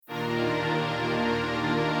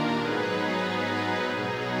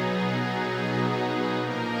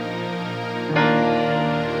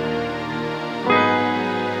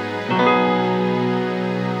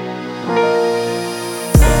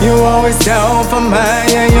You always down for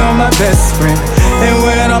mine, yeah, you're my best friend. And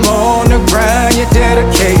when I'm on the grind, you're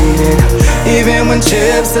dedicated. Even when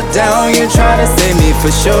chips are down, you try to save me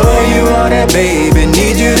for sure. You are that baby,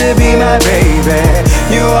 need you to be my baby.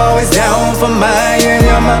 You always down for mine, yeah,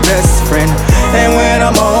 you're my best friend. And when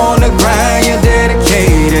I'm on the grind, you're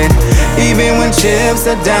dedicated. Even when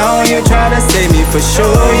chips are down, you try to save me for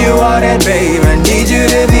sure. You are that baby, I need you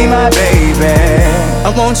to be my baby. I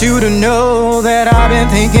want you to know that I've been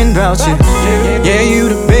thinking about you. Yeah, you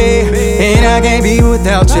the babe, and I can't be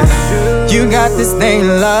without you. You got this thing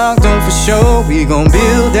locked on for sure. We gon'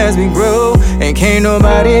 build as we grow, and can't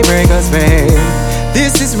nobody break us, babe.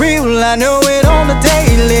 This is real, I know it on the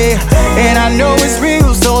daily, and I know it's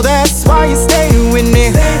real, so that's why you stay with me.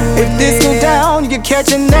 If this go down, you're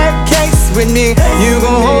catching that case with me. You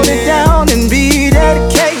gon' hold it down and be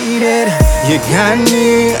dedicated. You got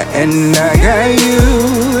me, and I got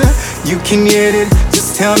you. You can get it,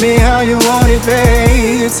 just tell me how you want it,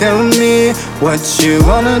 babe. Tell me what you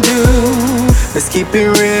wanna do. Let's keep it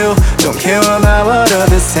real, don't care about what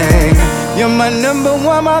others say. You're my number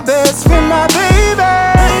one, my best friend, my baby.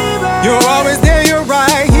 You're always there, you're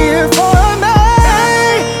right here for me.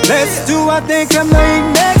 Let's do our thing, come lay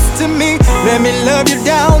next to me. Let me love you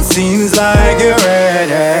down, seems like you're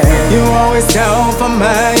ready. You're always down for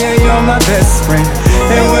mine, yeah, you're my best friend.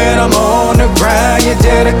 And when I'm on the grind, you're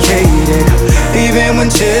dedicated. Even when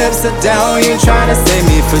chips are down, you try to save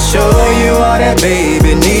me for sure. You are that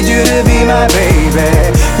baby, need you to be my baby.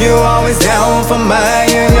 You're always down for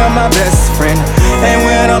mine, yeah, you're my best friend. And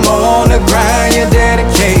when I'm on the grind, you're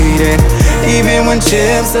dedicated. Even when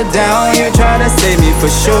chips are down, you try to save me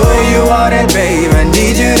for sure. You are that baby, I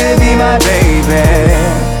need you to be my baby.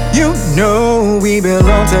 You know we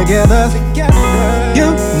belong together.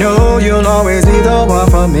 You know you'll always be the one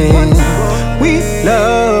for me. We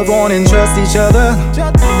love, want, and trust each other,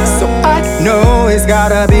 so I know it's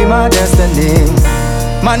gotta be my destiny.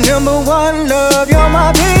 My number one love, you're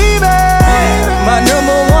my baby. My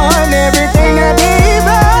number one, everything that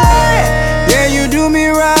baby. Yeah, you do me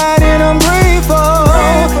right and I'm grateful.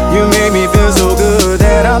 You make me feel so good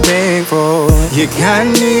that I'm thankful. You got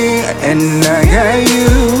me, and I got you.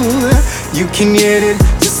 You can get it,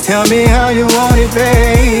 just tell me how you want it,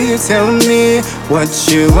 babe. Tell me what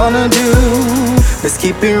you wanna do. Let's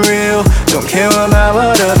keep it real, don't care about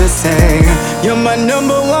what others say. You're my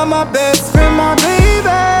number one, my best friend, my baby.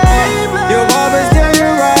 You're always there,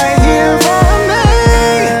 you're right here for me.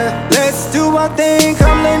 Let's do our thing,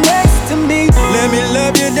 come lay next to me. Let me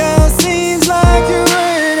love you down, seems like you're ready.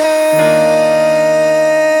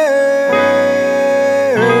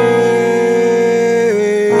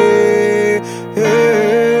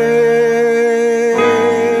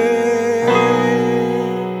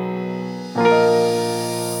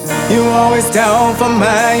 You always down for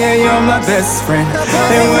mine, yeah, you're my best friend.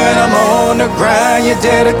 And when I'm on the grind, you're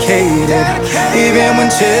dedicated. Even when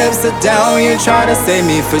chips are down, you try to save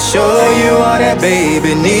me for sure. You are that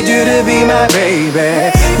baby, need you to be my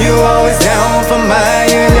baby. You always down for mine,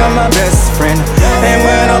 yeah, you're my best friend. And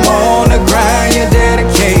when I'm on the grind, you're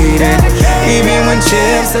dedicated. Even when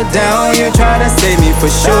chips are down, you try to save me for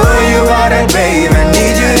sure. You are that baby,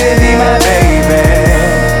 need you to be my baby.